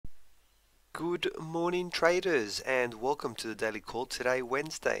Good morning traders, and welcome to the daily call today,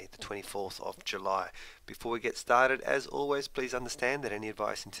 Wednesday the 24th of July. Before we get started, as always, please understand that any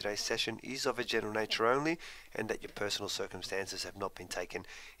advice in today's session is of a general nature only and that your personal circumstances have not been taken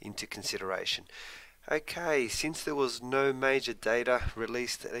into consideration. Okay, since there was no major data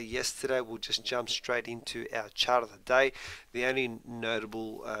released yesterday, we'll just jump straight into our chart of the day. The only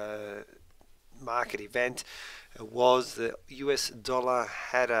notable market event was the US dollar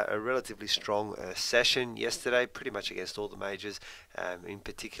had a relatively strong session yesterday, pretty much against all the majors, in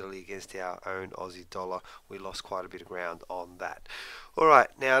particularly against our own Aussie dollar. We lost quite a bit of ground on that. Alright,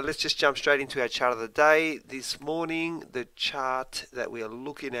 now let's just jump straight into our chart of the day. This morning, the chart that we are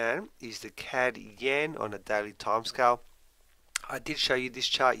looking at is the CAD Yen on a daily timescale. I did show you this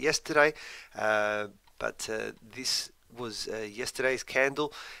chart yesterday, but this was yesterday's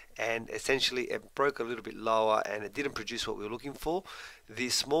candle, and essentially it broke a little bit lower and it didn't produce what we were looking for.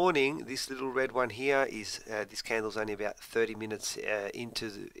 This morning, this little red one here is this candle's only about 30 minutes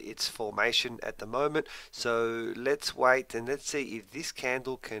into its formation at the moment, so let's wait and let's see if this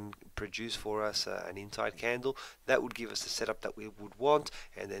candle can produce for us an inside candle. That would give us the setup that we would want,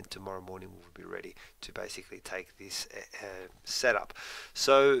 and then tomorrow morning we'll be ready to basically take this setup.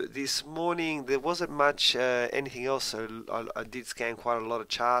 So this morning there wasn't much anything else, so I did scan quite a lot of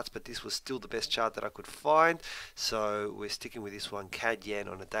charts, but this was still the best chart that I could find, so we're sticking with this one. CAD Yen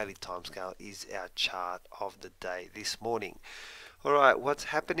on a daily timescale is our chart of the day this morning. Alright, what's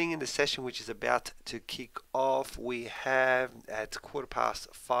happening in the session which is about to kick off? We have at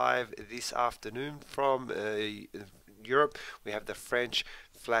 5:15 this afternoon from Europe, we have the French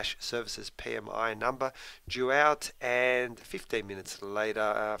Flash Services PMI number due out, and 15 minutes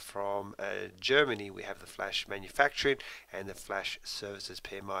later from Germany we have the Flash Manufacturing and the Flash Services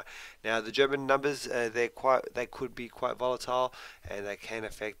PMI. Now the German numbers, they could be quite volatile and they can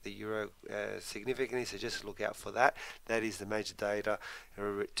affect the euro significantly, so just look out for that. That is the major data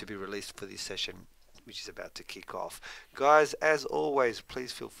to be released for this session, which is about to kick off. Guys, as always,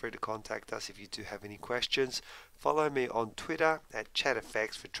 please feel free to contact us if you do have any questions. Follow me on Twitter at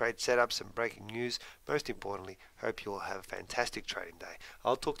ChatFX for trade setups and breaking news. Most importantly, hope you all have a fantastic trading day.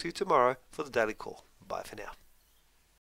 I'll talk to you tomorrow for the daily call. Bye for now.